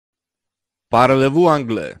Parlez-vous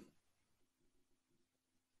anglais?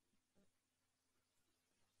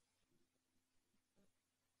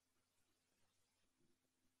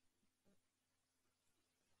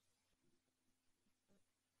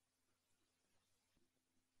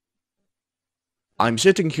 I'm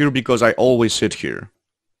sitting here because I always sit here.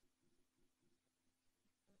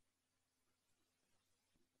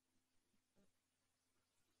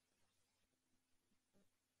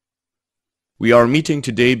 We are meeting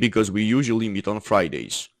today because we usually meet on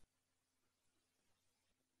Fridays.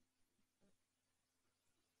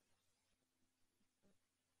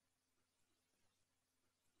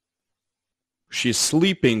 She's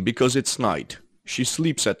sleeping because it's night. She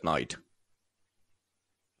sleeps at night.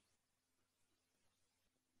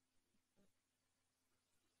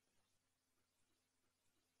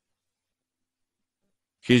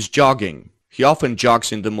 He's jogging. He often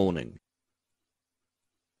jogs in the morning.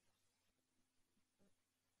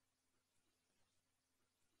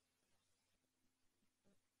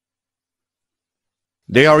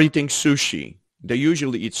 They are eating sushi. They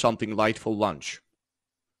usually eat something light for lunch.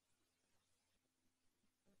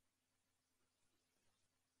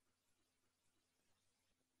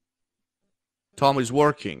 Tom is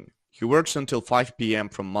working. He works until 5 p.m.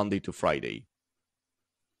 from Monday to Friday.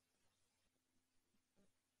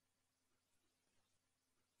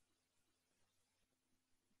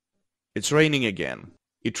 It's raining again.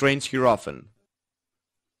 It rains here often.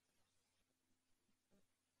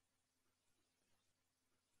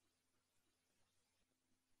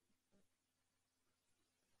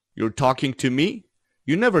 You're talking to me?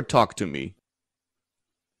 You never talk to me.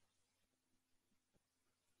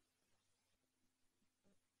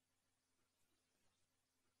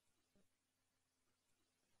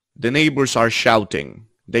 The neighbors are shouting.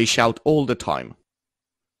 They shout all the time.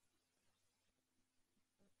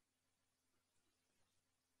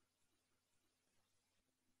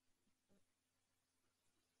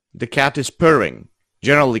 The cat is purring.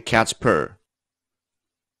 Generally, cats purr.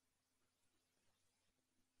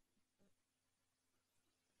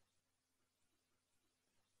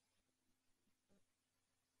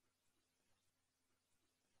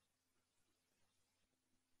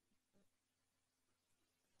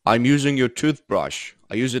 I'm using your toothbrush.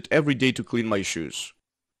 I use it every day to clean my shoes.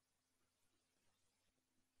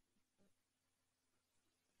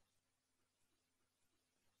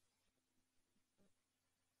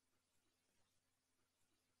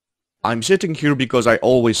 I'm sitting here because I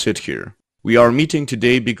always sit here. We are meeting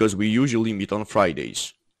today because we usually meet on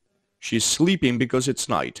Fridays. She's sleeping because it's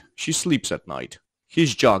night. She sleeps at night.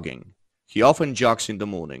 He's jogging. He often jogs in the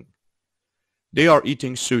morning. They are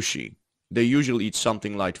eating sushi. They usually eat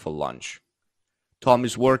something light for lunch. Tom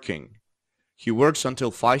is working. He works until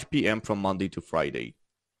 5 p.m. from Monday to Friday.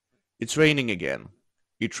 It's raining again.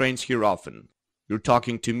 It rains here often. You're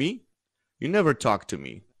talking to me? You never talk to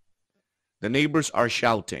me. The neighbors are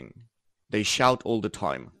shouting. They shout all the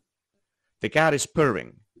time. The cat is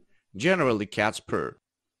purring. Generally, cats purr.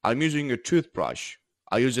 I'm using a toothbrush.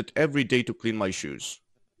 I use it every day to clean my shoes.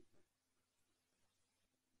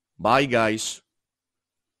 Bye, guys.